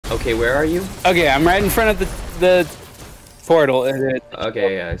Okay, where are you? Okay, I'm right in front of the portal.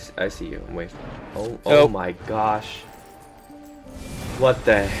 Okay, yeah, I see you. I'm waiting. Oh Oh. my gosh. What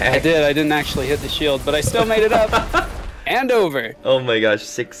the heck? I didn't actually hit the shield, but I still made it up. And over. Oh my gosh,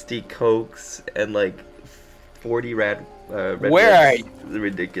 60 cokes and like 40 red Where are you?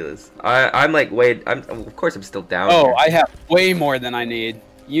 Ridiculous. I'm like, wait, of course I'm still down Oh, here. I have way more than I need.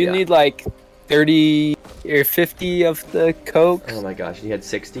 You Yeah. need like 30 or 50 of the coke. Oh my gosh, you had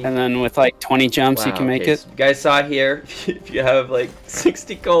 60? And then with like 20 jumps, you can make it. So you guys saw here, if you have like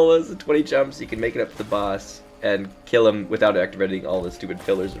 60 colas and 20 jumps, you can make it up to the boss and kill him without activating all the stupid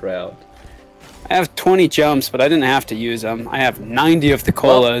pillars around. I have 20 jumps, but I didn't have to use them. I have 90 of the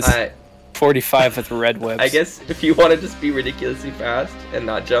colas, 45 with the red whips. I guess if you want to just be ridiculously fast and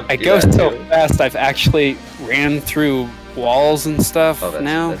not jump, I go so fast, I've actually ran through walls and stuff that's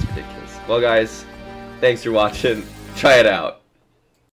now. That's ridiculous. Well, guys, thanks for watching. Try it out.